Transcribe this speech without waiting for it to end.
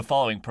The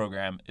following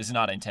program is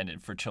not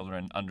intended for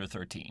children under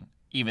 13,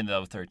 even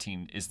though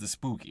 13 is the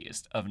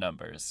spookiest of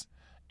numbers.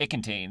 It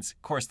contains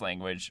coarse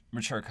language,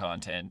 mature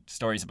content,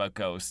 stories about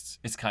ghosts.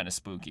 It's kind of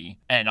spooky.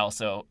 And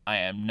also, I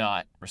am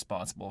not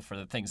responsible for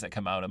the things that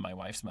come out of my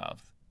wife's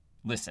mouth.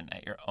 Listen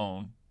at your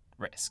own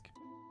risk.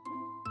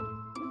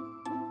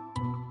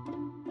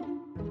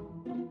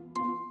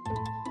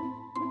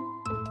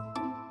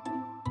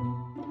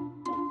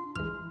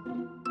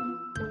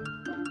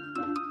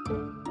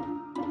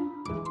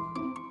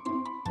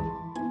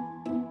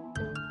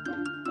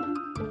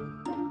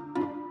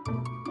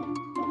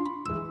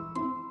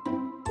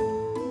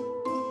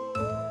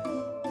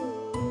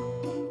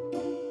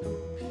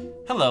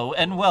 Hello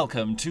and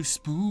welcome to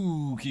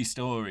Spooky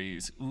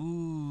Stories.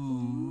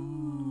 Ooh.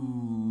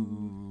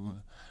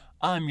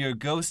 I'm your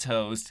ghost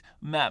host,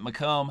 Matt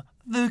McComb,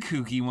 the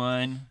kooky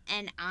one.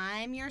 And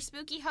I'm your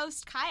spooky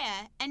host,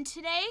 Kaya. And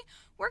today,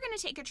 we're going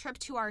to take a trip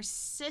to our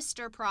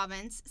sister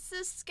province,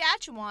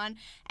 Saskatchewan,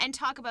 and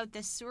talk about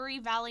the Souris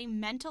Valley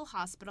Mental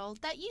Hospital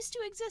that used to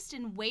exist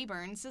in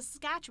Weyburn,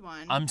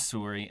 Saskatchewan. I'm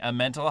sorry, a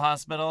mental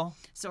hospital?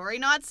 Sorry,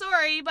 not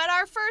sorry, but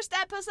our first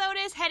episode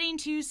is heading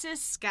to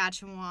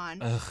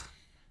Saskatchewan. Ugh.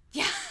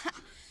 Yeah.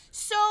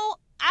 So,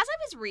 as I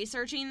was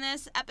researching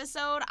this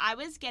episode, I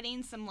was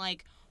getting some,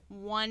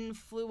 One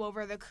Flew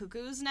Over the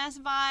Cuckoo's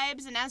Nest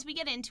vibes, and as we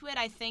get into it,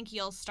 I think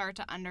you'll start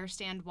to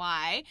understand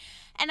why.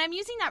 And I'm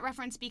using that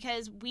reference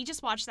because we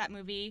just watched that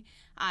movie,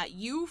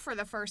 You, for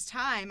the first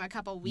time a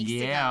couple weeks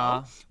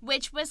ago,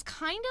 which was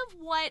kind of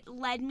what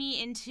led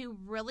me into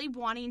really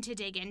wanting to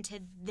dig into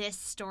this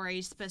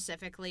story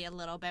specifically a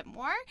little bit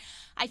more.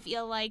 I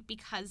feel like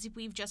because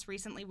we've just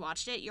recently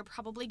watched it, you're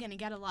probably going to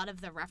get a lot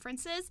of the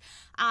references,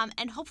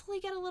 and hopefully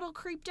get a little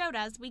creeped out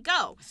as we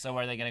go. So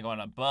are they going to go on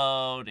a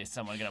boat? Is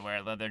someone going to wear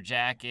a leather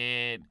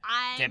jacket?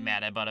 Get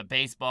mad about a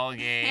baseball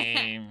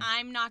game?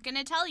 I'm not going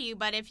to tell you,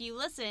 but if you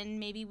listen,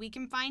 maybe we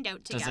can find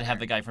out together. Does it have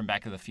the guy from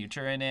Back to the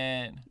Future in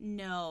it?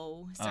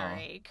 No,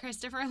 sorry. Oh.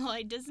 Christopher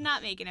Lloyd does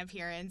not make an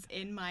appearance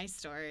in my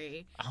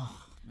story.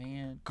 Oh,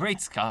 man.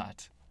 Great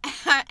Scott.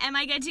 Am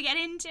I good to get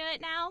into it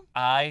now?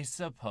 I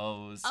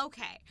suppose.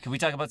 Okay. Can we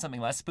talk about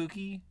something less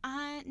spooky?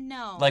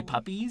 No. Like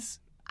puppies?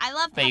 I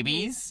love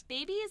babies.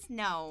 Puppies. Babies?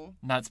 No.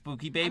 Not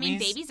spooky babies? I mean,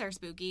 babies are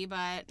spooky,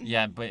 but...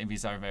 Yeah,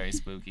 babies are very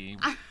spooky.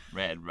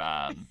 Red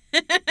rum.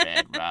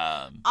 Red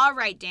rum. All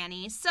right,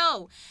 Danny.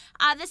 So,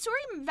 the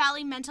Souris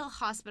Valley Mental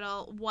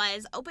Hospital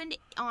was opened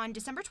on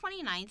December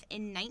 29th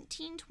in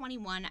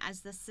 1921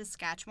 as the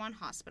Saskatchewan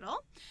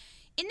Hospital.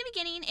 In the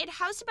beginning, it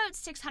housed about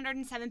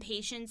 607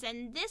 patients,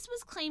 and this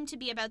was claimed to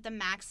be about the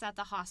max that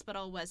the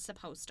hospital was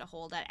supposed to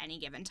hold at any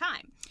given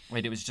time.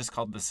 Wait, it was just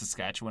called the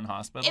Saskatchewan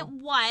Hospital? It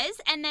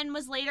was, and then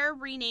was later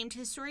renamed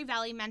to Souris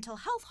Valley Mental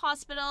Health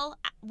Hospital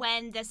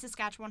when the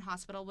Saskatchewan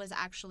Hospital was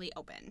actually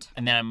opened.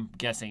 And then I'm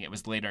guessing it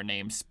was later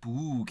named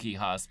Spooky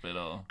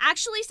Hospital.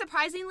 Actually,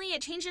 surprisingly,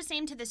 it changed its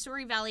name to the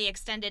Souris Valley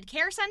Extended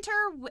Care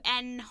Center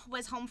and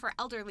was home for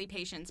elderly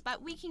patients,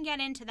 but we can get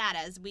into that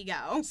as we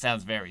go.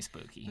 Sounds very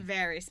spooky.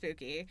 Very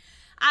spooky.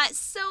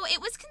 So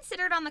it was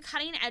considered on the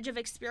cutting edge of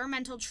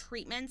experimental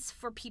treatments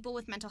for people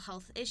with mental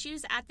health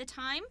issues at the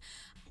time.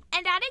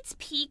 And at its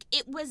peak,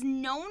 it was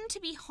known to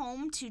be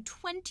home to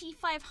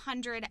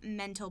 2,500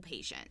 mental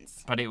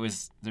patients. But it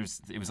was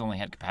only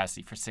had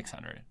capacity for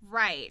 600.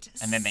 Right.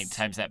 And then they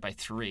times that by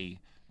 3.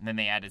 And then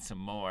they added some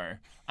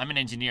more. I'm an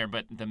engineer,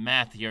 but the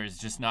math here is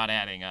just not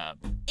adding up.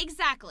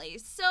 Exactly.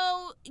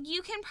 So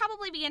you can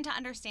probably begin to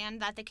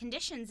understand that the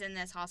conditions in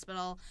this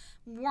hospital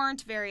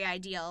weren't very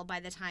ideal by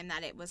the time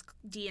that it was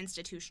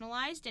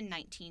deinstitutionalized in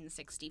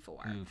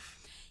 1964.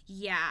 Oof.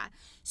 Yeah.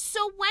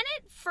 So when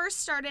it first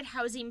started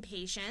housing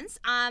patients,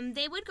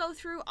 they would go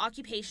through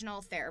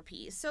occupational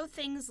therapy. So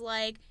things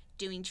like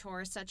doing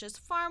chores such as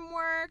farm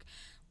work,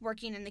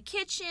 working in the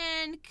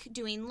kitchen,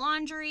 doing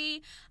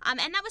laundry, and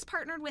that was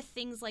partnered with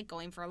things like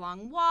going for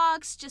long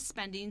walks, just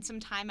spending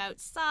some time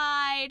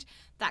outside,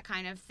 that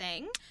kind of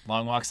thing.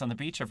 Long walks on the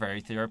beach are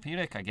very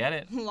therapeutic, I get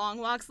it. Long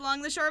walks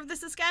along the shore of the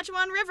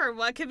Saskatchewan River,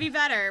 what could be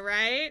better,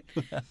 right?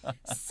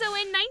 So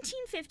in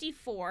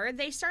 1954,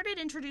 they started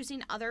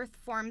introducing other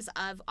forms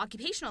of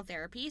occupational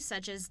therapy,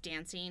 such as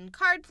dancing,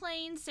 card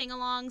playing,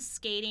 sing-alongs,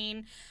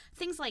 skating,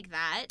 things like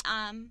that.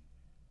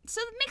 So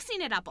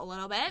mixing it up a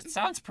little bit. It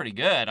sounds pretty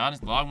good.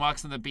 Honest, long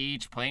walks on the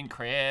beach, playing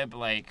crib,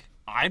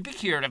 I'd be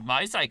cured of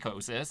my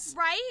psychosis.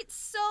 Right?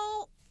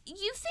 So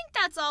you think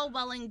that's all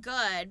well and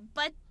good,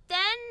 but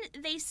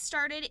then they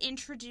started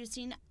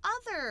introducing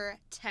other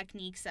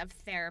techniques of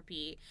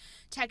therapy.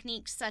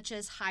 Techniques such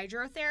as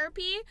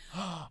hydrotherapy.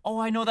 Oh,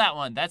 I know that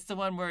one. That's the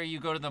one where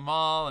you go to the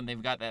mall and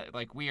they've got that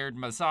weird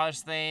massage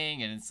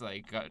thing and it's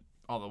got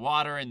all the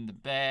water in the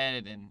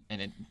bed and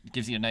it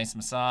gives you a nice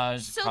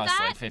massage. So it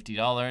costs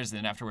 $50, and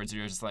then afterwards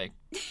you're just like,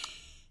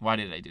 why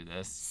did I do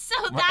this? So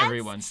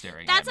everyone's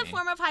staring at me. That's a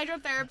form of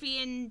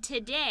hydrotherapy in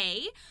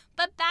today,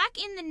 but back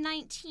in the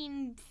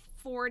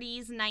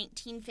 1940s,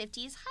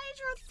 1950s,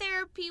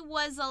 hydrotherapy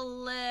was a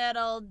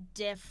little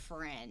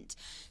different.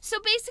 So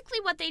basically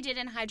what they did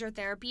in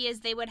hydrotherapy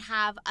is they would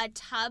have a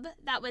tub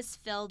that was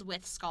filled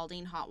with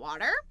scalding hot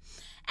water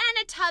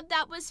and a tub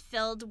that was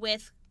filled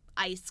with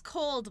ice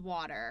cold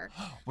water.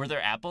 Were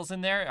there apples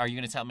in there? Are you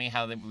going to tell me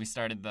how we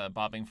started the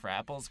bobbing for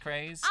apples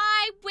craze?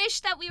 I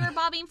wish that we were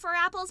bobbing for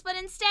apples, but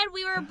instead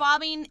we were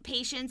bobbing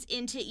patients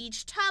into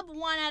each tub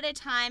one at a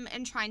time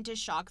and trying to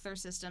shock their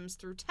systems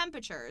through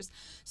temperatures.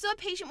 So a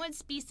patient would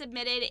be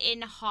submitted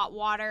in hot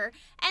water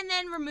and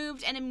then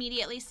removed and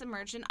immediately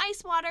submerged in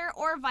ice water,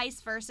 or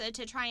vice versa,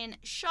 to try and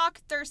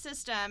shock their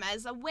system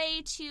as a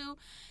way to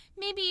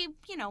maybe,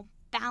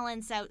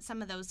 balance out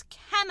some of those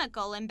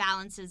chemical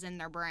imbalances in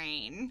their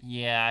brain.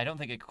 Yeah, I don't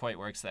think it quite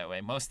works that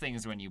way. Most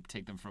things, when you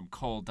take them from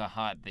cold to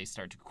hot, they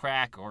start to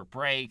crack or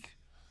break.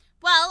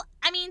 Well,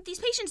 these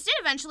patients did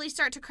eventually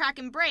start to crack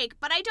and break,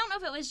 but I don't know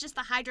if it was just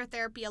the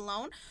hydrotherapy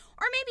alone,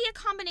 or maybe a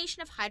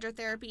combination of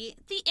hydrotherapy,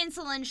 the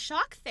insulin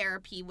shock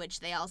therapy, which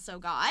they also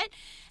got,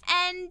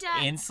 and...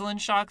 insulin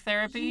shock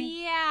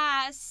therapy?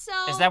 Yeah, so...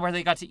 Is that where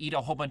they got to eat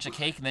a whole bunch of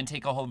cake and then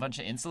take a whole bunch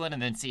of insulin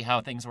and then see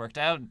how things worked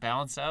out and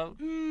balanced out?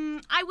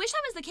 I wish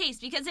that was the case,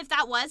 because if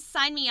that was,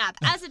 sign me up.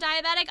 As a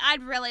diabetic,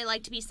 I'd really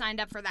like to be signed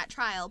up for that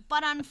trial,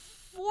 but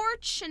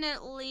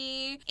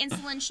unfortunately,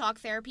 insulin shock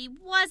therapy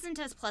wasn't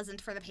as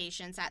pleasant for the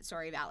patients at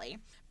Souris Valley.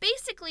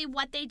 Basically,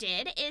 what they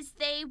did is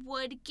they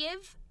would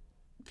give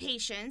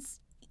patients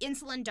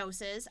insulin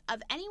doses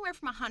of anywhere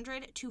from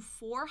 100 to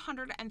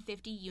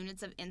 450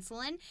 units of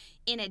insulin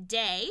in a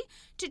day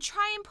to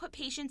try and put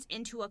patients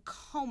into a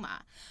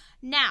coma.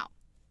 Now,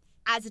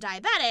 as a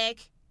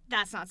diabetic,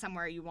 that's not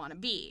somewhere you want to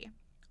be.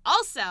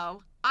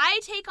 Also, I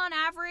take on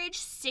average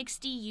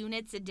 60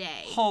 units a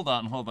day. Hold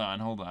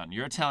on.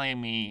 You're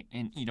telling me,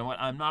 and you know what?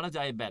 I'm not a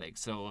diabetic,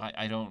 so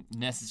I don't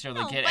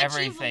necessarily get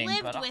everything.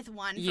 You've lived with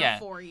one for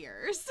 4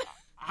 years.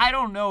 I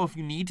don't know if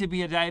you need to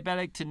be a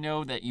diabetic to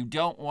know that you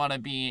don't want to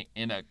be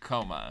in a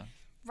coma.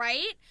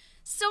 Right?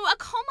 So a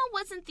coma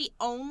wasn't the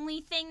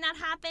only thing that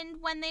happened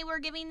when they were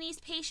giving these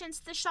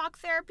patients the shock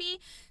therapy.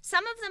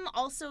 Some of them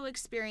also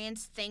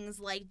experienced things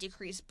like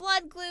decreased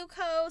blood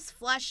glucose,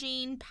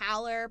 flushing,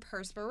 pallor,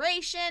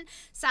 perspiration,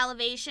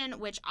 salivation,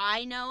 which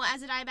I know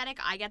as a diabetic,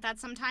 I get that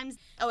sometimes.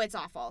 Oh, it's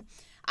awful.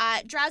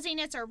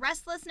 Drowsiness or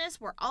restlessness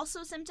were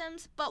also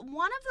symptoms, but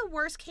one of the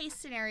worst case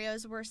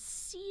scenarios were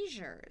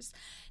seizures.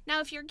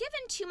 Now, if you're given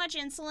too much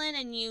insulin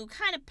and you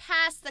kind of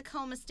pass the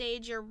coma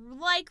stage, you're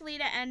likely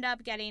to end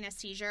up getting a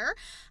seizure.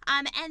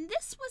 And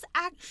this was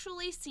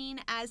actually seen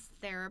as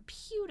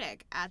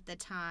therapeutic at the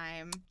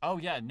time. Oh,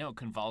 yeah, no,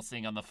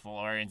 convulsing on the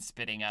floor and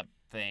spitting up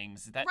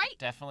things. That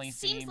definitely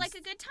seems like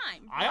a good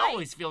time. I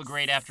always feel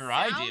great after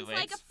I do it. Sounds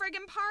like a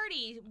friggin'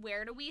 party.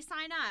 Where do we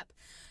sign up?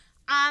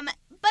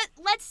 But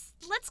let's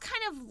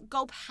kind of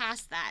go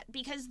past that,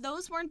 because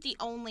those weren't the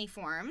only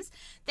forms.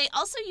 They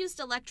also used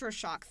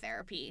electroshock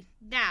therapy.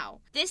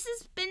 Now, this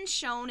has been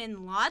shown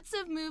in lots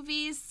of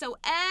movies, so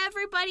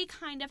everybody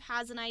kind of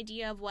has an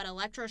idea of what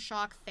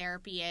electroshock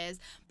therapy is.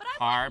 But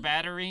car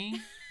battery,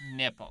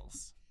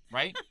 nipples,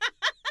 right?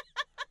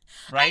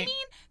 Right? I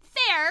mean,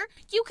 fair.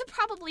 You could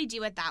probably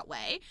do it that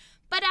way.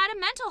 But at a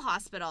mental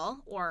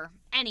hospital, or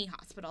any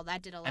hospital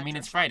that did electroshock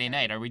it's Friday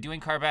night. Are we doing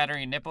car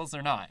battery and nipples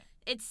or not?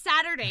 It's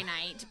Saturday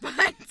night, but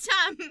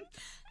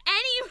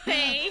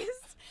anyways,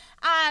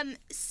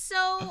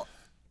 so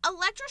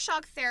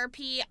electroshock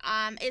therapy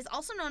is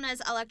also known as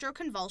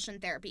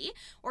electroconvulsion therapy,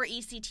 or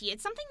ECT.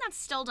 It's something that's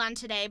still done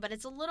today, but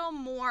it's a little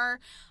more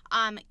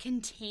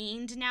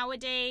contained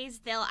nowadays.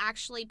 They'll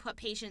actually put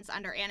patients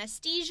under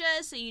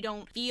anesthesia so you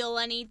don't feel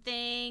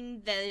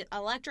anything. The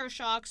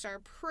electroshocks are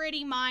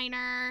pretty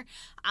minor.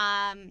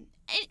 And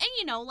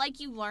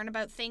you learn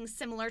about things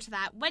similar to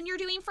that when you're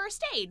doing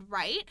first aid,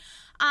 right?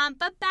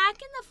 But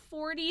back in the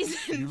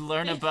 40s and you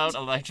learn 50s, about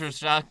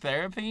electroshock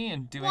therapy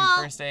and doing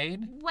first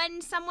aid?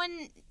 When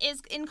someone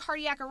is in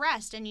cardiac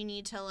arrest and you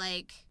need to,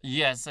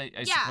 Yes, I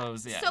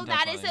suppose, yeah. So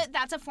definitely.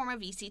 that's a form of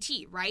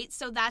ECT, right?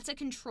 So that's a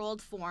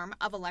controlled form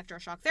of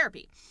electroshock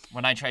therapy.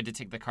 When I tried to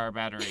take the car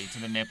battery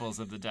to the nipples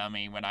of the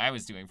dummy when I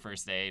was doing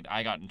first aid,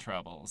 I got in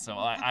trouble. So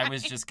I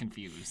was just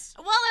confused.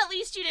 Well, at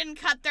least you didn't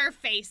cut their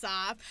face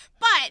off.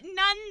 But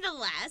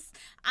nonetheless,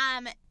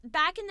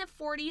 back in the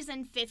 40s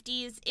and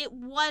 50s, it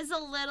was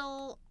a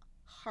little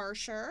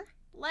harsher,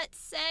 let's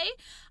say.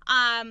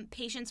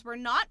 Patients were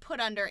not put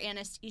under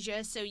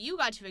anesthesia, so you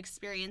got to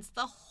experience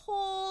the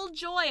whole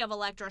joy of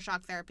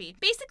electroshock therapy.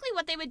 Basically,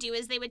 what they would do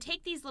is they would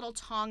take these little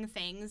tong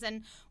things,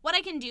 and what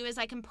I can do is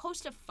I can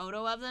post a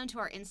photo of them to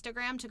our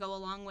Instagram to go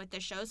along with the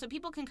show so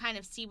people can kind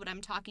of see what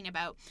I'm talking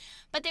about.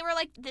 But they were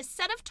like this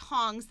set of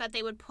tongs that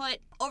they would put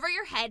over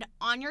your head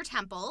on your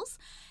temples,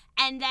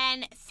 and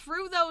then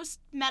through those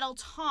metal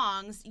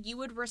tongs, you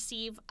would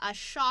receive a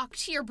shock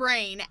to your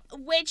brain,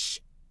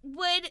 which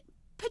would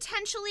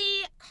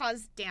potentially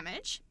cause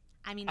damage.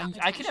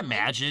 I can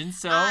imagine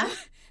so.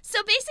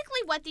 So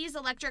basically what these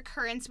electric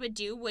currents would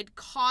do would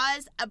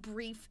cause a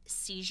brief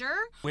seizure.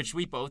 Which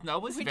we both know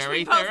was Which very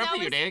we both know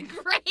therapeutic. is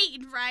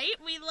great, right?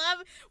 We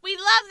love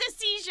the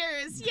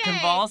seizures. Yay.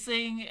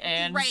 Convulsing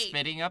and Great.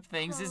 spitting up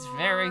things is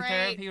very Great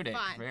therapeutic.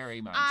 fun.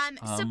 Very much.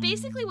 So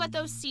basically what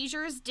those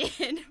seizures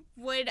did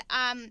would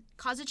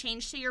cause a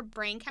change to your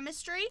brain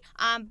chemistry,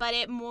 but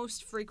it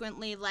most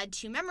frequently led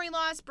to memory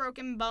loss,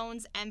 broken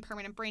bones, and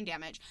permanent brain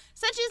damage,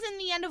 such as in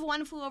the end of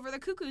One Flew Over the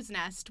Cuckoo's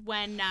Nest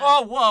when...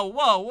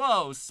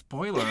 Whoa.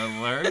 Spoiler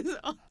alert.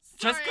 Oh,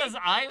 Just sorry. because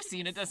I've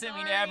seen it doesn't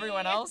mean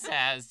everyone Sorry. else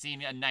has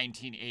seen a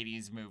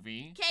 1980s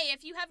movie. Okay,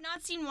 if you have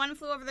not seen One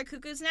Flew Over the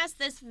Cuckoo's Nest,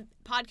 this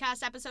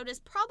podcast episode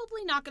is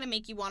probably not going to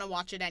make you want to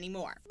watch it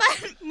anymore.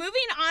 But moving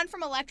on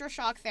from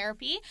electroshock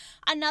therapy,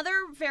 another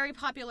very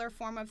popular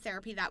form of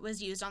therapy that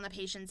was used on the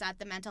patients at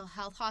the mental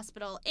health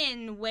hospital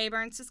in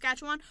Weyburn,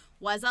 Saskatchewan,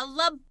 was a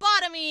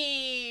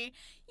lobotomy.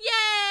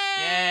 Yay!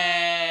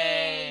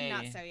 Yay!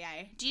 Not so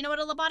yay. Do you know what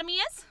a lobotomy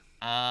is?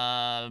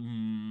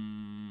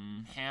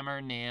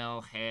 Hammer,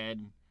 nail,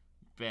 head,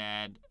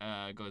 bed,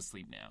 go to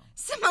sleep now.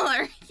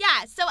 Similar,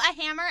 yeah. So a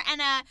hammer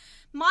and a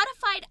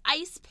modified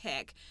ice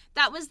pick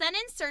that was then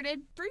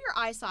inserted through your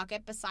eye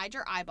socket beside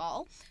your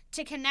eyeball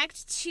to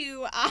connect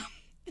to...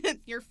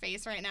 Your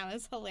face right now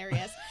is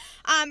hilarious.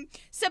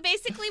 So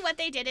basically what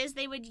they did is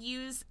they would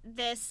use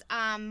this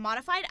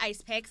modified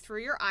ice pick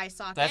through your eye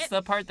socket. That's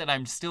the part that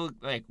I'm still,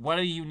 like, what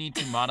do you need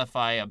to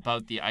modify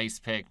about the ice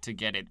pick to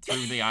get it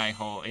through the eye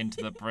hole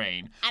into the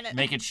brain?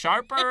 Make it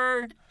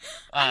sharper?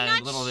 A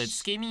little bit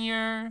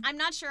skinnier? I'm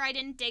not sure. I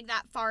didn't dig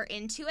that far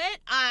into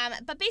it.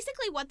 But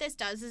basically what this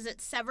does is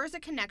it severs a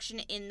connection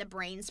in the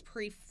brain's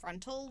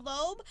prefrontal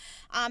lobe.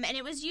 And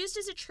it was used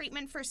as a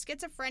treatment for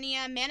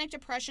schizophrenia, manic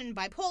depression,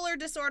 bipolar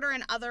disorder,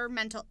 and other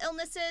mental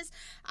illnesses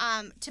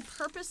to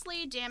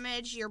purposely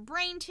damage your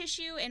brain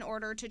tissue in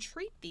order to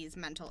treat these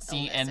mental illnesses.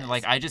 See, and,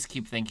 like, I just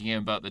keep thinking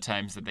about the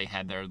times that they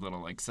had their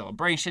little, like,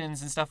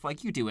 celebrations and stuff.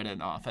 Like, you do it in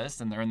an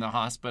office, and they're in the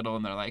hospital,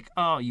 and they're like,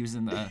 oh,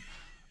 using the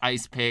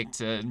ice pick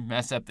to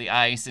mess up the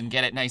ice and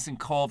get it nice and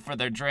cold for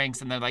their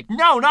drinks. And they're like,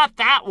 no, not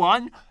that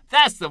one.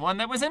 That's the one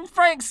that was in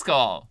Frank's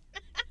skull.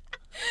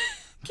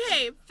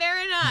 Okay,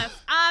 fair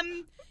enough.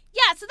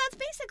 Yeah, so that's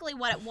basically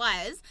what it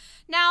was.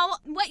 Now,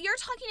 what you're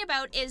talking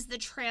about is the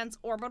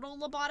transorbital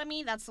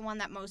lobotomy. That's the one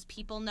that most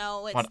people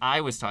know. It's What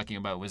I was talking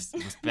about was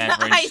the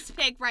beverage ice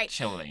pick, right?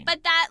 chilling.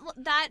 But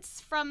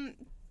that's from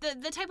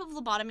the type of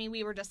lobotomy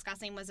we were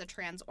discussing was a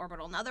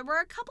transorbital. Now, there were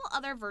a couple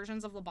other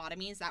versions of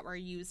lobotomies that were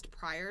used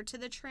prior to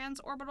the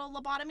transorbital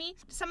lobotomy.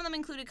 Some of them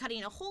included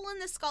cutting a hole in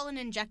the skull and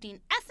injecting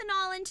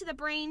ethanol into the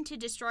brain to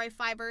destroy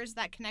fibers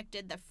that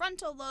connected the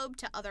frontal lobe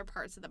to other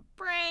parts of the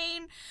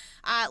brain.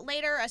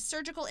 Later, a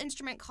surgical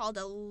instrument called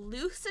a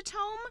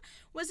lucitome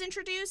was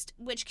introduced,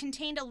 which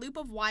contained a loop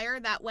of wire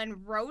that,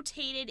 when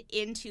rotated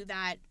into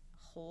that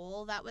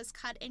hole that was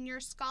cut in your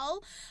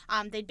skull,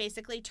 they'd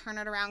basically turn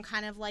it around,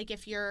 kind of like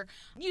if you're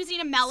using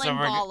a melon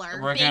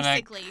baller. We're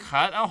basically gonna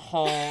cut a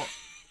hole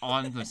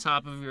on the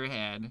top of your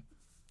head.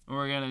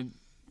 We're gonna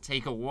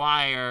take a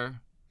wire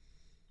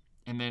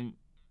and then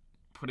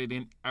put it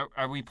in.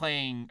 Are we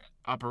playing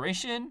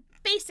Operation?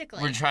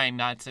 Basically. We're trying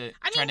to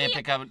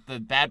pick out the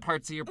bad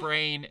parts of your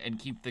brain and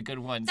keep the good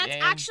ones in.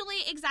 That's actually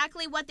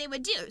exactly what they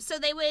would do. So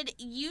they would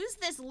use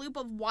this loop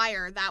of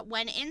wire that,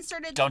 when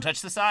inserted... Don't touch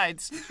the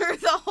sides. ...through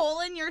the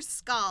hole in your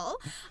skull,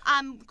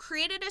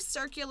 created a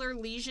circular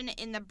lesion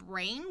in the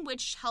brain,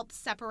 which helped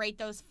separate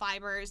those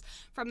fibers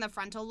from the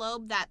frontal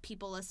lobe that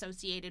people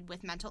associated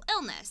with mental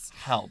illness.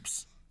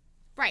 Helps.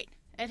 Right.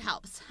 It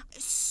helps.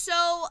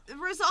 So,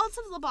 results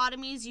of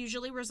lobotomies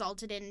usually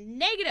resulted in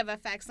negative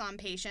effects on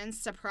patients,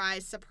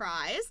 surprise,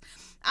 surprise,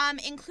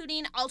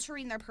 including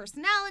altering their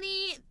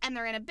personality and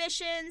their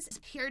inhibitions,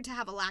 appeared to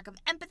have a lack of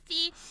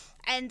empathy,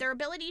 and their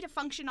ability to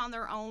function on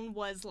their own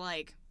was,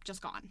 like,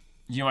 just gone.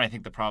 You know what I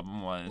think the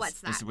problem was?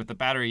 What's that? Is with the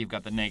battery, you've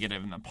got the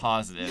negative and the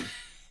positive,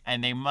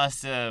 and they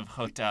must have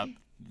hooked up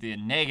the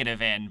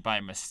negative end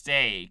by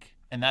mistake,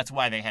 and that's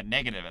why they had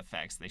negative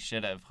effects. They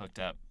should have hooked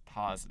up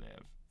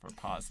positive for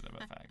positive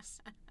effects.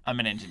 I'm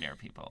an engineer,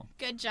 people.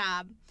 Good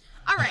job.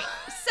 All right,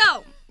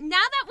 so now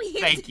that we've...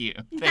 Thank you.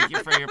 Thank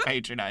you for your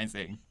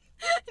patronizing.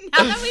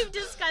 Now that we've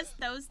discussed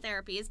those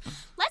therapies,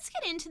 let's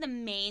get into the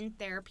main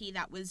therapy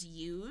that was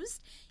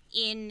used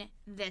in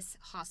this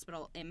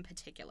hospital in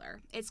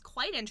particular. It's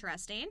quite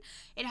interesting.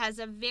 It has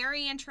a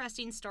very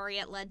interesting story.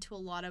 It led to a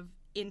lot of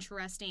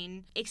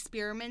interesting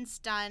experiments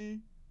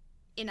done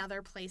in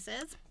other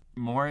places.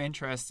 More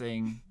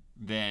interesting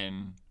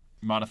than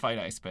modified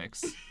ice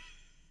picks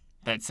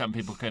that some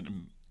people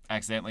could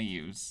accidentally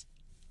use.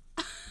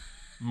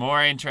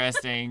 More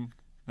interesting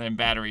than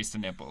batteries to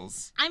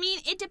nipples. I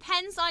mean, it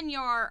depends on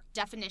your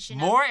definition.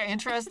 More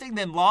interesting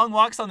than long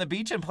walks on the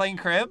beach and playing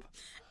crib?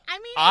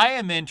 I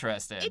am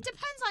interested. It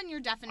depends on your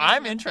definition.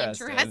 I'm of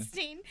interested.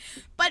 Interesting.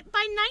 But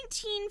by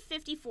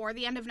 1954,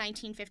 the end of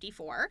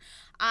 1954,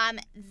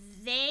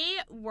 they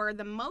were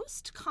the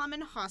most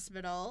common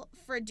hospital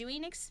for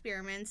doing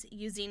experiments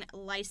using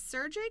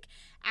lysergic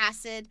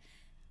acid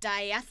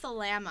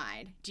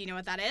diethylamide. Do you know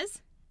what that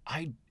is?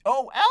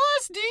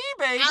 LSD,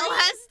 baby!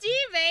 LSD,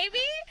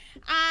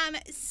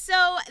 baby!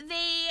 So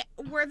they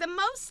were the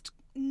most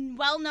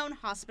well-known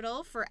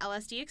hospital for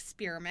LSD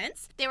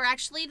experiments. They were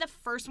actually the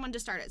first one to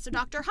start it. So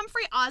Dr.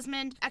 Humphrey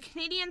Osmond, a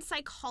Canadian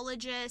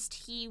psychologist,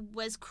 he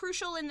was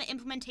crucial in the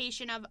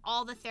implementation of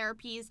all the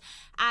therapies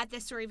at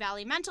the Souris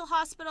Valley Mental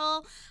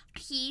Hospital.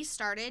 He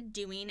started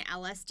doing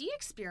LSD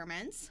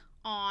experiments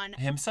on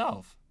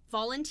himself,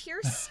 volunteer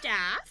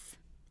staff,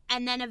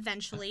 and then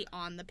eventually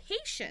on the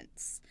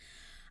patients.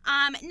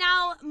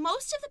 Now,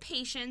 most of the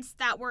patients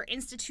that were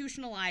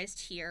institutionalized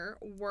here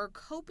were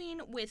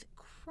coping with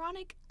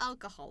chronic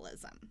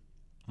alcoholism.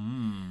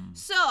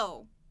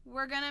 So,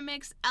 we're going to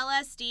mix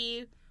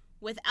LSD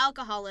with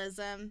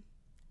alcoholism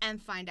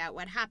and find out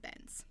what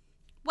happens.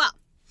 Well,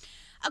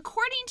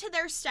 according to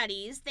their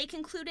studies, they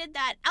concluded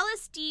that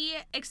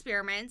LSD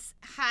experiments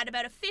had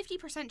about a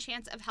 50%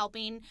 chance of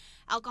helping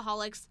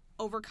alcoholics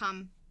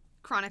overcome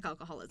chronic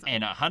alcoholism.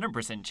 And a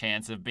 100%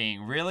 chance of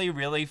being really,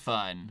 really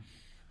fun.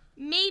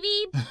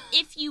 Maybe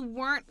if you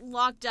weren't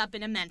locked up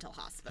in a mental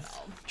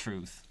hospital.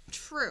 Truth.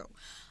 True.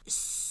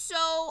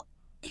 So,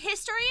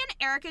 historian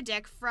Erica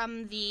Dick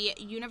from the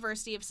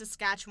University of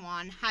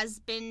Saskatchewan has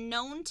been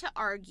known to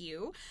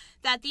argue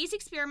that these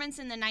experiments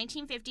in the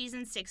 1950s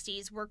and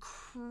 60s were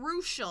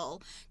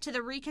crucial to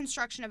the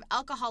reconstruction of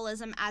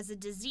alcoholism as a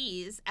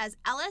disease, as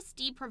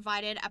LSD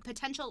provided a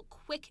potential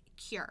quick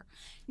cure.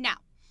 Now,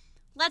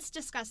 let's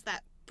discuss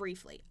that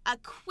briefly. A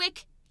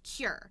quick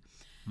cure.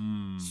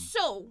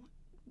 So,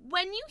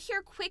 when you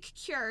hear quick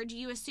cure, do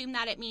you assume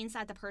that it means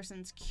that the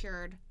person's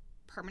cured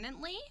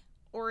permanently?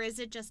 Or is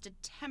it just a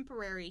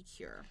temporary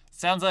cure?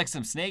 Sounds like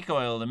some snake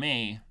oil to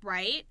me.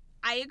 Right?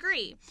 I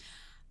agree.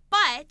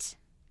 But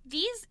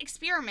these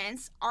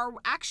experiments are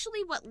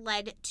actually what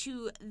led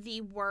to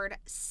the word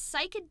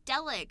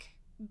psychedelic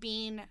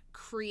being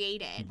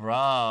created.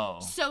 Bro.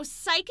 So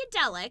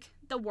psychedelic,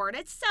 the word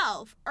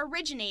itself,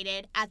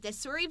 originated at the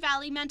Souris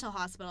Valley Mental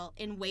Hospital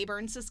in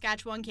Weyburn,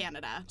 Saskatchewan,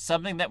 Canada.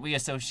 Something that we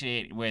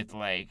associate with,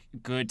 like,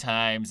 good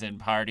times and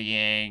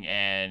partying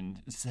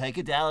and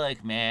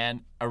psychedelic,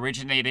 man,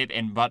 originated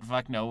in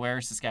buttfuck nowhere,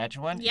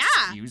 Saskatchewan. Yeah.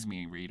 Excuse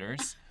me,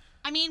 readers.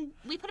 I mean,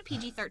 we put a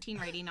PG-13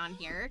 rating on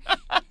here.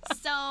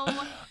 So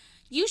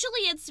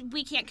usually it's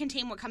we can't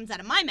contain what comes out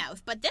of my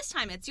mouth, but this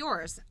time it's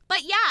yours.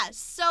 But yeah,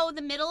 so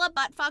the middle of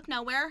buttfuck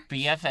nowhere,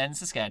 BFN,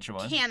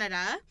 Saskatchewan,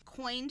 Canada,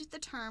 coined the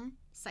term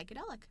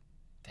psychedelic.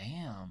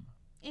 Damn.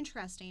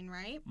 Interesting,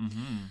 right?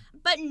 Mm-hmm.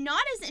 But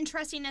not as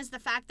interesting as the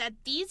fact that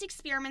these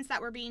experiments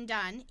that were being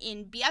done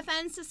in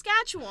BFN,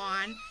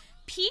 Saskatchewan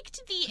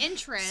piqued the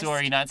interest...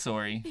 Sorry, not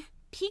sorry.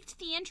 Piqued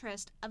the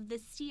interest of the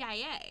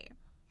CIA,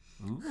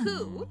 Ooh.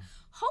 who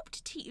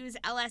hoped to use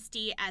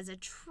LSD as a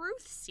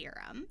truth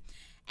serum,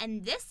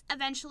 and this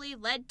eventually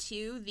led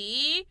to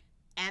the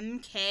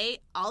MK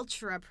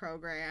Ultra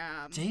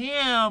program.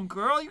 Damn,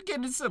 girl, you're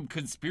getting some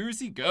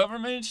conspiracy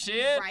government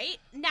shit. Right?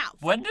 Now,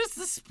 when does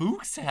the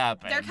spooks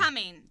happen? They're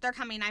coming. They're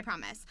coming, I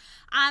promise.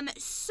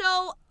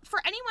 So,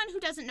 for anyone who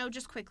doesn't know,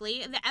 just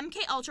quickly, the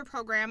MK Ultra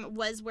program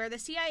was where the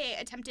CIA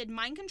attempted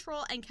mind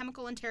control and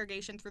chemical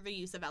interrogation through the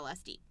use of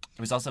LSD. It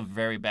was also a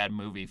very bad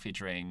movie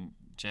featuring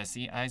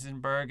Jesse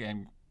Eisenberg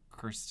and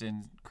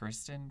Kristen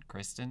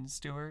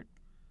Stewart.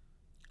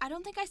 I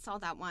don't think I saw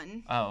that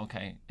one. Oh,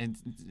 okay.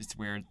 It's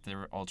weird. They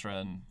were ultra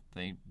and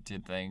they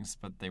did things,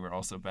 but they were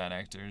also bad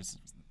actors.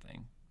 It was the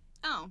thing.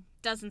 Oh,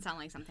 doesn't sound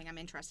like something I'm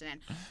interested in.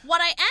 What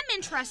I am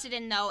interested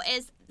in, though,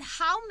 is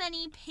how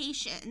many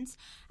patients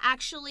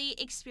actually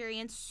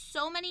experienced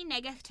so many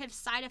negative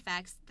side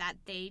effects that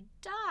they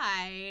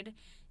died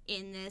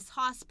in this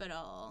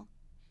hospital.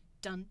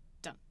 Dun,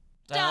 dun,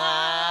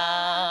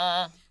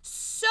 dun.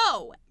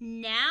 So,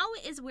 now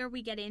is where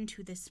we get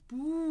into the spook.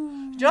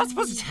 You're not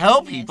supposed to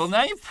tell people.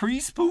 Now you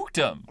pre-spooked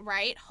them.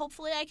 Right?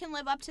 Hopefully I can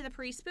live up to the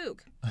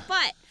pre-spook.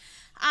 But,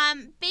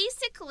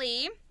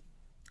 basically,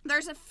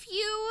 there's a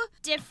few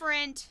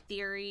different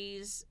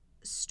theories,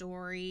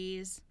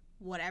 stories,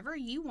 whatever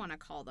you want to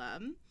call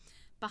them,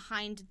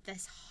 behind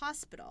this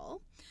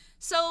hospital.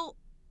 So,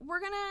 we're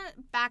going to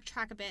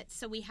backtrack a bit.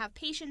 So, we have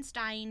patients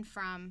dying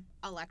from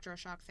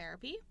electroshock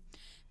therapy,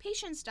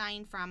 patients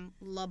dying from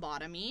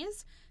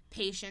lobotomies,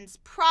 patients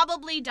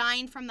probably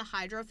dying from the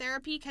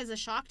hydrotherapy, because a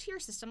shock to your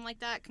system like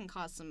that can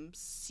cause some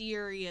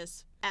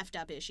serious effed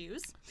up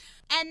issues.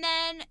 And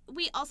then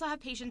we also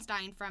have patients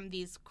dying from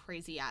these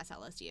crazy ass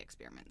LSD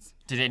experiments.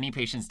 Did any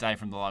patients die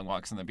from the long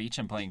walks on the beach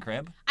and playing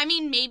crib? I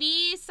mean,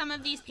 maybe some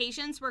of these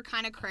patients were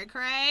kind of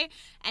cray-cray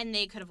and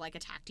they could have like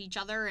attacked each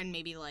other and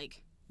maybe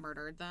like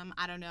murdered them.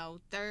 I don't know.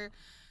 There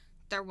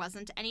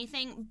wasn't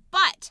anything,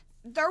 but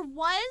there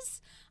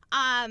was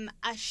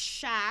a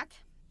shack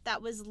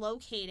that was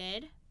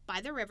located by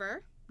the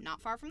river,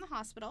 not far from the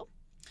hospital.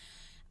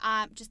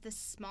 Just this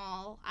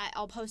small,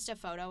 I'll post a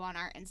photo on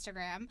our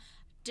Instagram,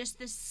 just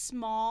this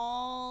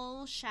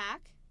small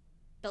shack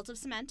built of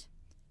cement,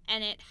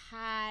 and it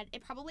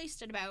probably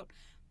stood about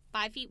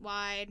 5 feet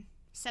wide,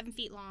 7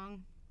 feet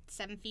long,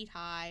 7 feet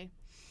high,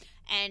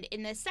 and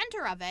in the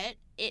center of it,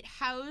 it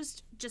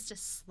housed just a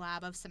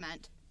slab of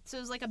cement. So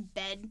it was like a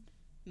bed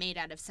made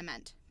out of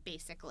cement,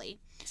 basically.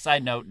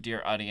 Side note,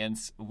 dear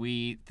audience,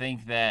 we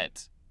think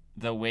that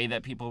the way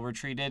that people were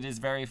treated is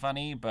very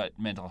funny, but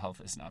mental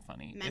health is not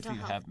funny. If you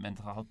have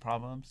mental health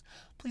problems,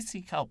 please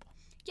seek help.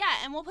 Yeah,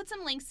 and we'll put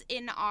some links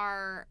in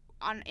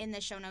in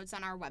the show notes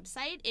on our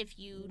website if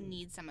you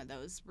need some of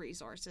those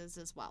resources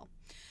as well.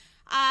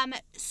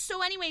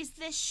 So anyways,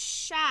 this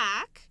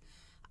shack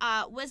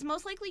was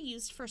most likely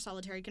used for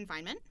solitary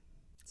confinement.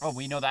 Oh,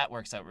 we know that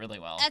works out really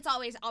well. That's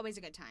always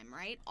a good time,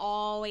 right?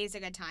 Always a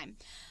good time.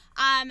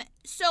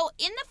 So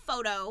in the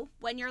photo,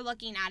 when you're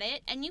looking at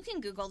it, and you can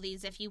Google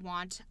these if you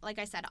want. Like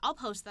I said, I'll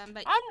post them,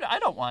 but I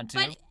don't want to.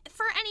 But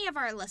for any of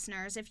our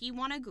listeners, if you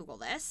want to Google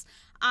this,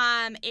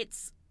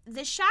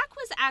 the shack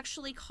was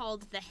actually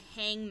called the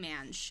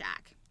Hangman's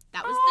Shack.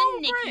 That was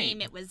the nickname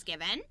great. It was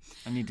given.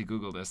 I need to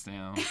Google this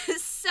now.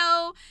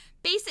 So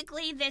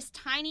basically, this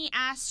tiny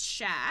ass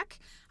shack.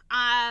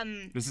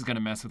 This is gonna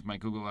mess with my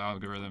Google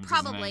algorithms.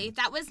 Probably. Isn't it?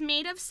 That was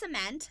made of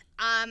cement.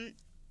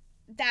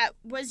 That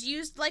was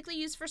likely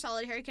used for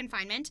solitary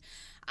confinement.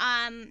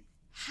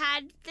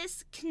 Had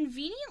this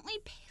conveniently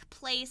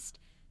placed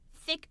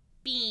thick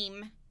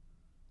beam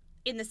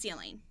in the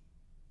ceiling,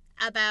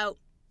 about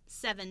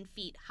 7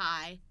 feet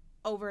high,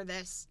 over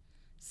this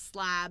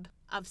slab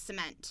of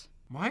cement.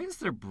 Why is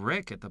there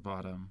brick at the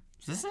bottom?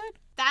 Is this it?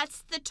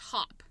 That's the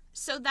top.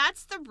 So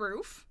that's the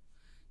roof.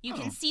 You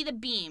can see the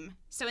beam.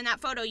 So in that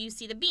photo, you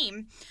see the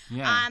beam.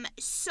 Yeah.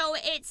 So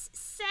it's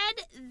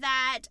said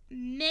that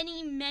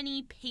many,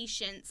 many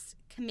patients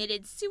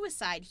committed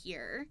suicide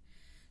here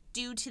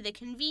due to the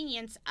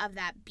convenience of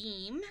that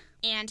beam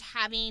and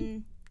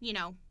having,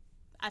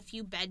 a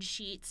few bed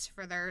sheets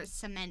for their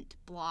cement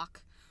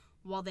block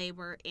while they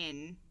were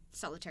in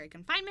solitary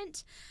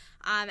confinement.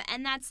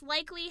 And that's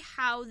likely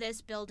how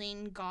this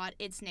building got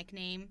its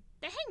nickname,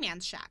 the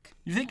Hangman's Shack.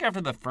 You think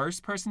after the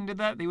first person did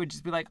that, they would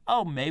just be like,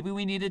 oh, maybe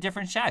we need a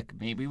different shack.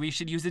 Maybe we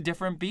should use a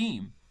different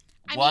beam.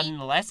 One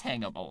less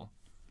hangable.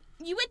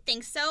 You would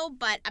think so,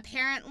 but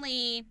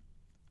apparently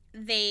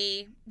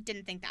they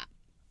didn't think that.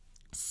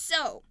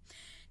 So,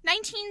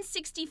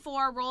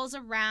 1964 rolls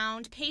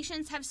around.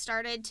 Patients have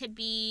started to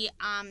be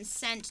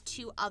sent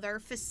to other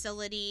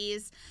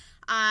facilities.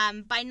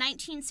 By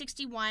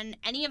 1961,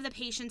 any of the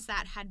patients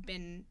that had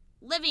been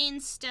living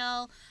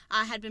still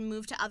had been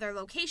moved to other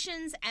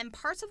locations, and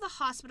parts of the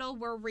hospital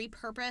were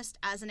repurposed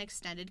as an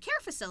extended care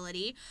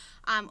facility,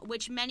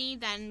 which many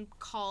then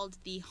called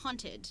the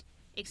haunted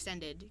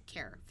extended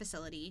care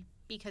facility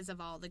because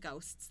of all the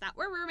ghosts that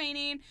were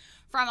remaining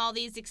from all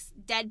these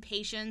dead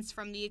patients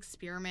from the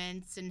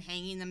experiments and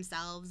hanging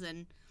themselves,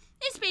 and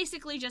it's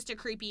basically just a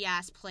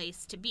creepy-ass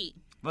place to be.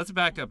 Let's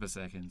back up a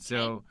second.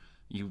 So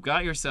you've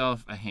got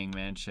yourself a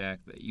hangman shack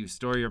that you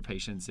store your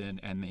patients in,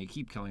 and they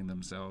keep killing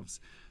themselves.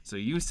 So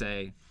you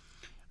say,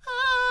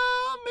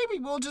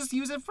 maybe we'll just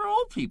use it for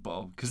old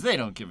people, because they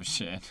don't give a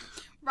shit.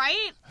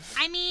 Right?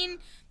 I mean,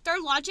 their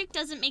logic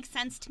doesn't make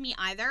sense to me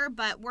either,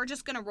 but we're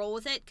just going to roll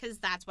with it because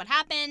that's what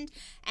happened,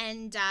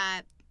 and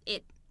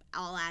it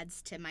all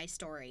adds to my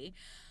story.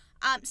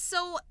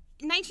 So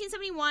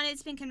 1971,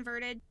 it's been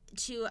converted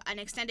to an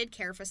extended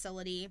care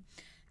facility.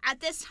 At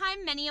this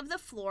time, many of the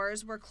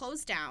floors were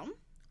closed down,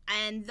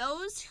 and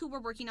those who were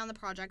working on the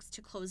projects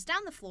to close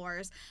down the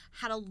floors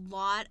had a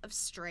lot of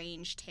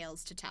strange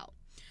tales to tell.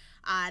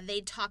 They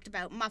talked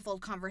about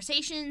muffled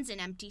conversations in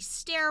empty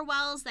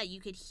stairwells that you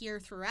could hear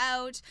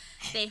throughout.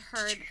 They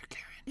heard...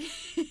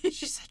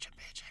 She's such a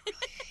bitch. I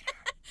really hate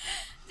her.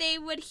 They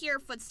would hear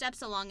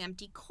footsteps along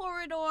empty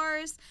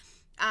corridors.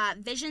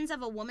 Visions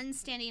of a woman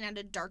standing at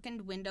a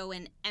darkened window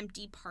in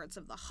empty parts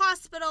of the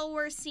hospital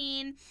were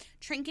seen.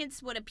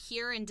 Trinkets would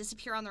appear and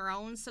disappear on their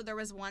own. So there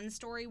was one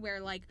story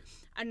where,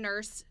 a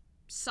nurse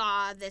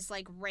saw this,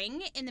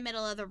 ring in the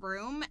middle of the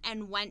room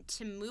and went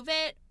to move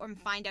it or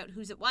find out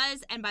whose it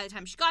was. And by the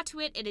time she got to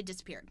it, it had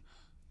disappeared.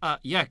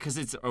 Yeah, because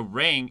it's a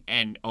ring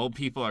and old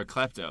people are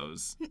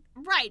kleptos.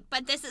 Right,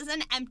 but this is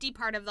an empty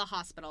part of the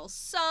hospital.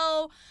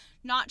 So,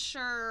 not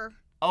sure...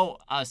 Oh,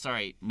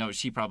 sorry. No,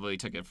 she probably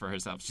took it for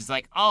herself. She's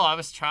like, I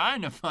was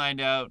trying to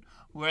find out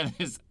where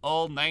this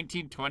old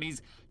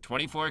 1920s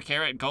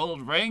 24-karat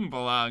gold ring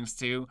belongs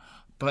to,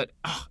 but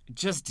it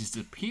just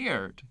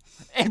disappeared.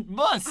 It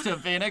must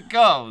have been a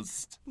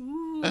ghost.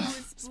 Ooh,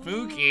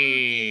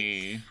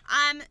 spooky.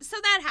 So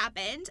that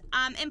happened.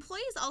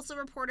 Employees also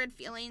reported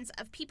feelings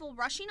of people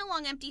rushing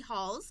along empty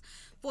halls,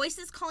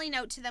 voices calling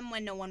out to them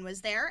when no one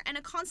was there, and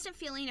a constant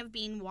feeling of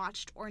being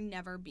watched or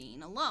never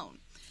being alone.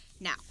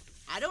 Now,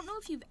 I don't know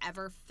if you've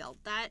ever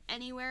felt that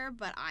anywhere,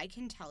 but I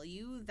can tell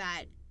you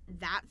that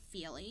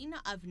feeling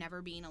of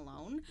never being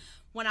alone,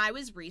 when I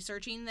was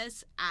researching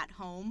this at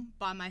home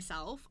by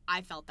myself,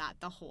 I felt that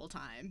the whole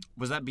time.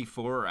 Was that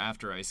before or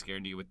after I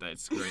scared you with that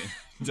scary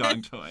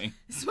dog toy?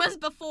 This was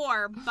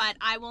before, but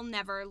I will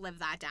never live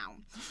that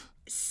down.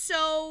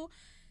 So,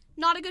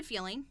 not a good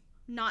feeling.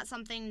 Not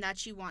something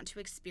that you want to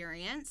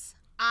experience.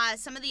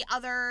 Some of the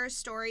other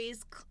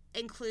stories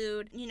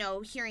include,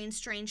 hearing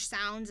strange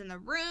sounds in the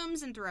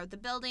rooms and throughout the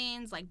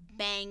buildings, like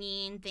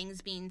banging,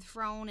 things being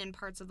thrown in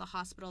parts of the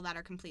hospital that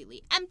are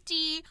completely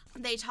empty.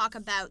 They talk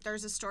about,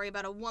 there's a story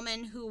about a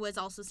woman who was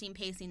also seen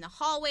pacing the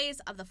hallways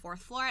of the 4th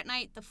floor at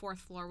night. The 4th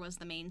floor was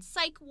the main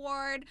psych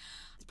ward.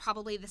 It's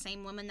probably the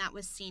same woman that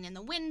was seen in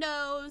the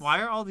windows.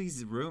 Why are all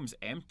these rooms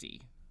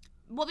empty?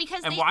 Well,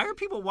 because And why are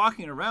people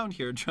walking around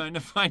here trying to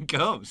find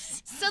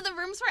ghosts? So the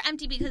rooms were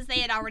empty because they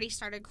had already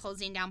started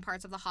closing down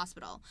parts of the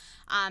hospital.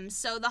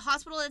 So the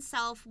hospital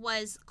itself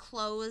was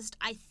closed,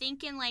 I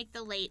think, in like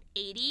the late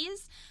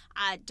 80s,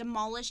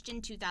 demolished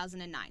in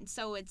 2009.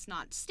 So it's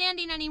not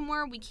standing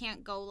anymore. We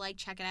can't go like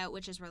check it out,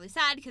 which is really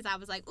sad because I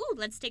was like, ooh,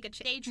 let's take a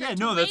day trip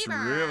to that's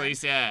Waver. really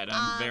sad.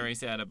 I'm very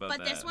sad about that.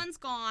 But this one's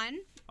gone.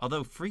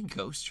 Although free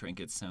ghost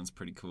trinkets sounds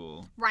pretty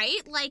cool.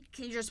 Right? Like,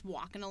 you're just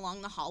walking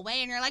along the hallway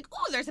and you're like,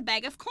 oh, there's a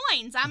bag of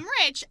coins. I'm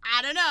rich.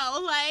 I don't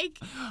know. Like.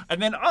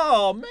 And then,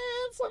 oh, man,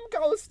 some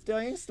ghost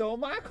thing stole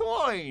my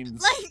coins.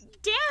 Like,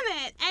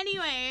 damn it.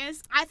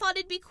 Anyways, I thought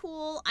it'd be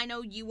cool. I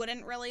know you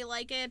wouldn't really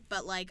like it,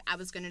 but, like, I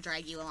was going to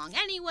drag you along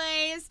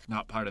anyways.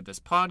 Not part of this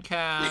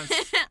podcast.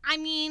 I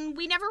mean,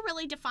 we never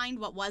really defined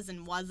what was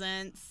and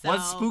wasn't, so.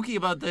 What's spooky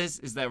about this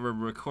is that we're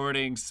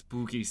recording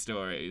spooky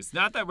stories.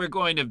 Not that we're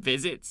going to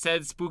visit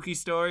said spooky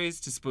stories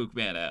to spook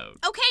man out.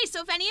 Okay,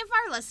 so if any of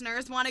our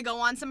listeners want to go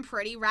on some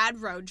pretty rad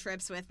road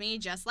trips with me,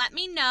 just let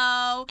me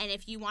know. And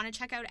if you want to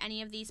check out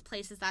any of these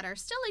places that are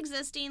still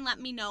existing, let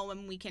me know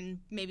and we can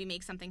maybe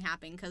make something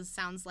happen, because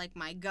sounds like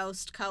my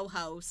ghost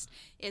co-host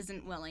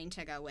isn't willing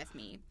to go with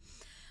me.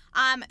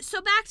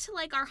 So back to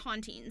like our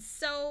hauntings.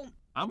 So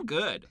I'm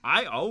good.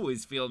 I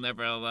always feel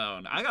never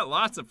alone. I got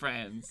lots of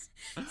friends.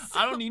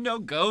 I don't need no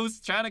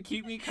ghosts trying to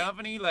keep me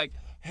company. Like,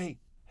 hey,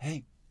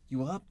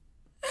 you up?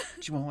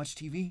 Do you want to watch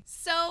TV?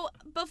 So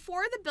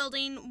before the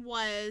building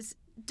was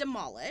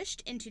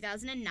demolished in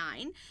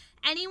 2009,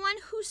 anyone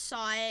who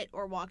saw it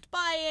or walked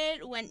by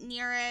it, went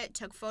near it,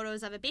 took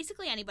photos of it,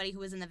 basically anybody who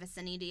was in the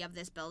vicinity of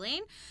this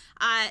building,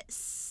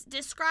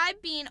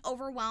 described being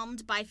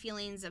overwhelmed by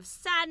feelings of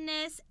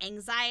sadness,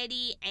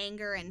 anxiety,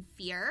 anger, and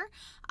fear,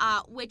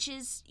 which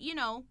is,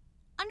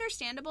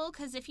 understandable,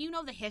 because if you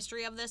know the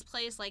history of this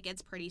place, like,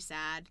 it's pretty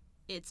sad.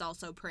 It's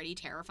also pretty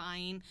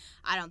terrifying.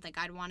 I don't think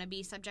I'd want to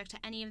be subject to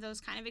any of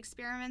those kind of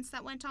experiments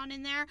that went on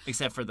in there.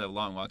 Except for the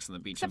long walks on the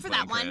beach Except and for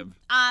that crib.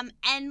 one.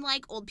 And,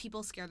 like, old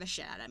people scare the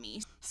shit out of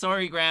me.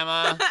 Sorry,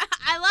 Grandma.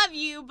 I love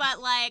you, but,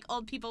 like,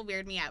 old people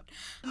weird me out.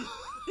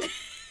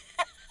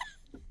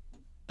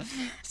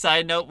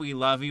 Side note, we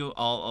love you,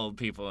 all old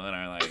people in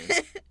our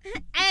lives.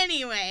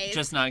 Anyways.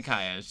 Just not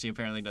Kaya. She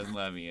apparently doesn't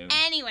love you.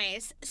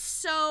 Anyways,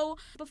 so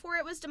before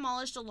it was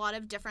demolished, a lot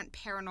of different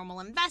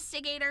paranormal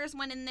investigators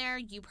went in there.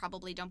 You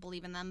probably don't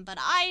believe in them, but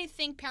I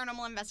think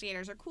paranormal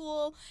investigators are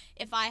cool.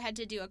 If I had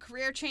to do a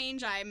career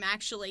change, I'm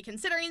actually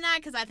considering that,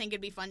 because I think it'd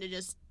be fun to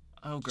just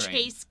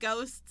chase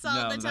ghosts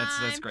all the time.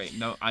 That's great.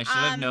 No, I should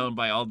have known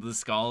by all the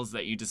skulls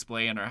that you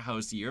display in our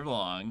house year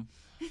long.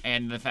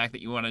 And the fact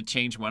that you want to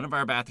change one of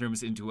our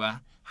bathrooms into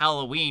a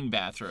Halloween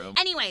bathroom.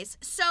 Anyways,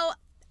 so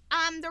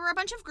there were a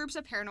bunch of groups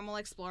of paranormal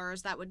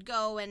explorers that would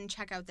go and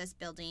check out this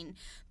building.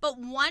 But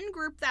one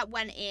group that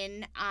went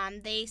in,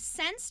 they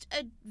sensed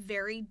a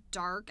very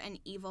dark and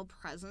evil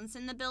presence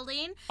in the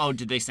building. Oh,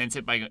 did they sense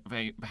it by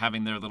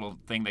having their little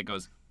thing that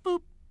goes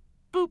boop,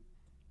 boop,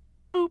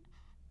 boop,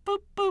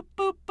 boop, boop,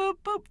 boop, boop,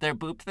 boop? Their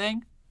boop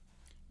thing?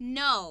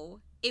 No.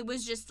 It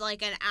was just,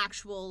 like, an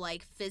actual,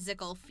 like,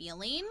 physical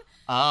feeling.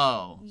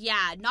 Oh.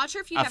 Yeah, not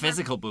sure if you've ever... A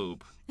physical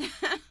boop.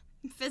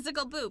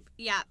 Physical boop.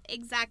 Yeah,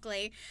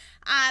 exactly.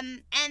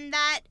 And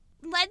that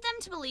led them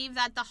to believe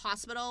that the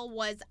hospital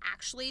was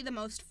actually the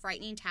most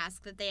frightening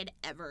task that they had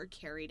ever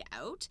carried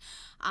out.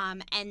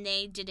 And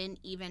they didn't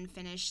even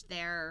finish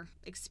their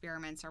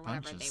experiments or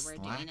whatever they were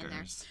doing in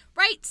there.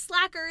 Right,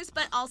 slackers,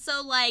 but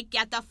also, like,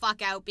 get the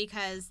fuck out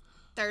because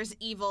there's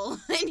evil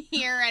in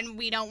here and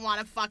we don't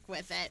want to fuck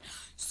with it.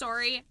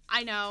 Sorry,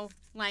 I know,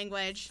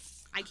 language.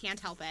 I can't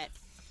help it.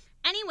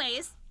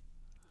 Anyways,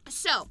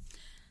 so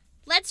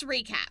let's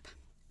recap.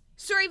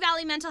 Surrey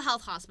Valley Mental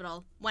Health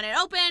Hospital, when it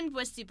opened,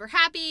 was super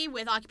happy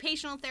with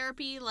occupational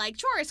therapy like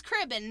chores,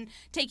 crib, and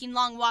taking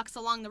long walks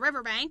along the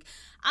riverbank.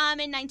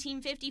 In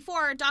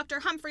 1954, Dr.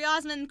 Humphrey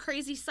Osmond,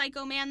 crazy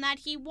psycho man that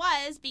he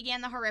was,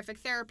 began the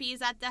horrific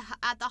therapies at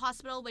the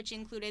hospital, which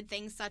included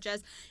things such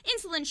as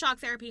insulin shock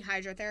therapy,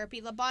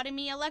 hydrotherapy,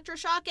 lobotomy,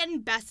 electroshock,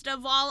 and best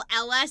of all,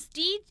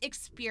 LSD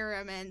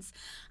experiments.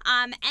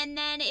 And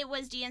then it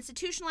was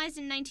deinstitutionalized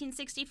in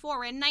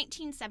 1964. In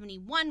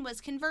 1971,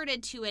 was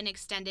converted to an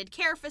extended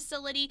care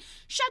facility,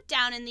 shut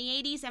down in the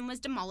 80s, and was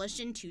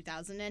demolished in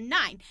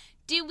 2009.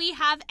 Do we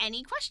have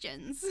any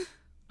questions?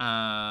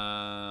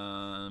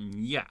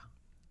 Yeah.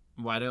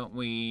 Why don't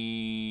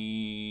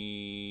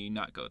we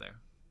not go there?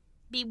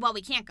 Well,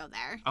 we can't go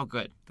there. Oh,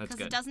 good. That's good.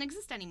 Because it doesn't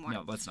exist anymore.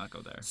 No, let's not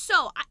go there.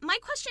 So, my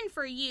question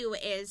for you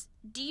is,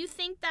 do you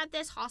think that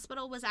this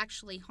hospital was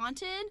actually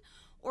haunted?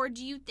 Or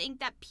do you think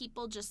that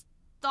people just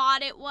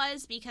thought it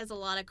was because a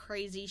lot of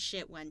crazy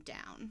shit went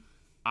down?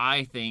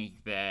 I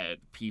think that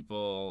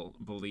people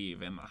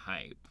believe in the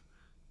hype.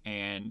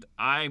 And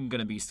I'm going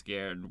to be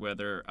scared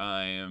whether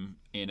I am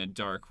in a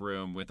dark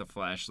room with a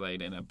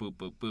flashlight and a boop,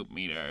 boop, boop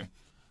meter.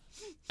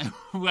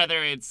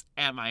 Whether it's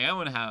at my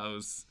own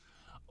house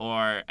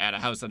or at a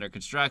house under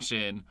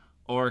construction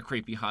or a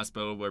creepy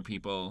hospital where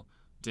people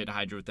did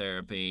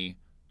hydrotherapy,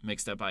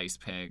 mixed up ice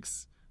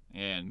picks,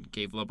 and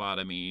gave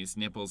lobotomies,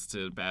 nipples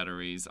to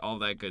batteries, all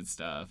that good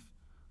stuff.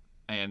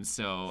 And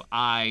so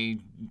I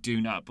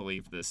do not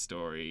believe this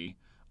story.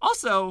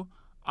 Also,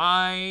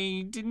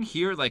 I didn't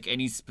hear, like,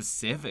 any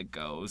specific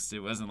ghost. It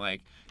wasn't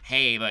like,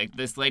 hey, like,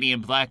 this lady in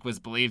black was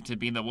believed to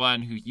be the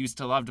one who used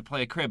to love to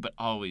play a crib but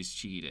always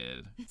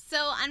cheated.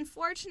 So,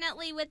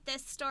 unfortunately, with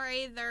this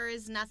story, there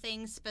is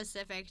nothing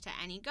specific to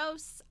any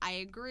ghosts. I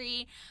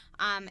agree.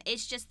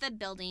 It's just the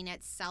building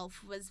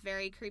itself was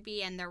very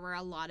creepy, and there were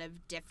a lot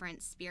of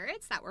different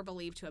spirits that were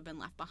believed to have been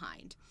left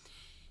behind.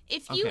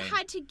 If you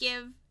had to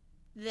give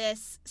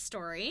this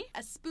story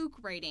a spook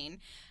rating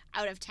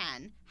out of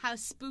 10, how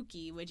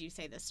spooky would you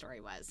say this story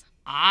was?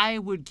 I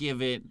would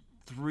give it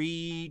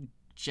 3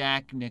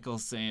 Jack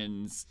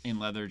Nicholsons in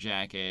leather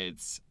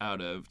jackets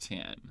out of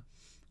 10.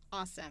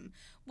 Awesome.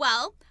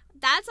 Well,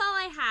 that's all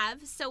I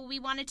have. So we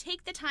want to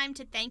take the time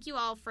to thank you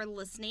all for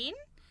listening.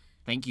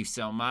 Thank you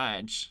so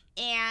much.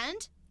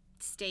 And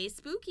stay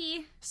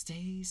spooky.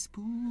 Stay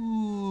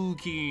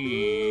spooky.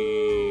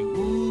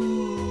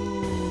 Woo.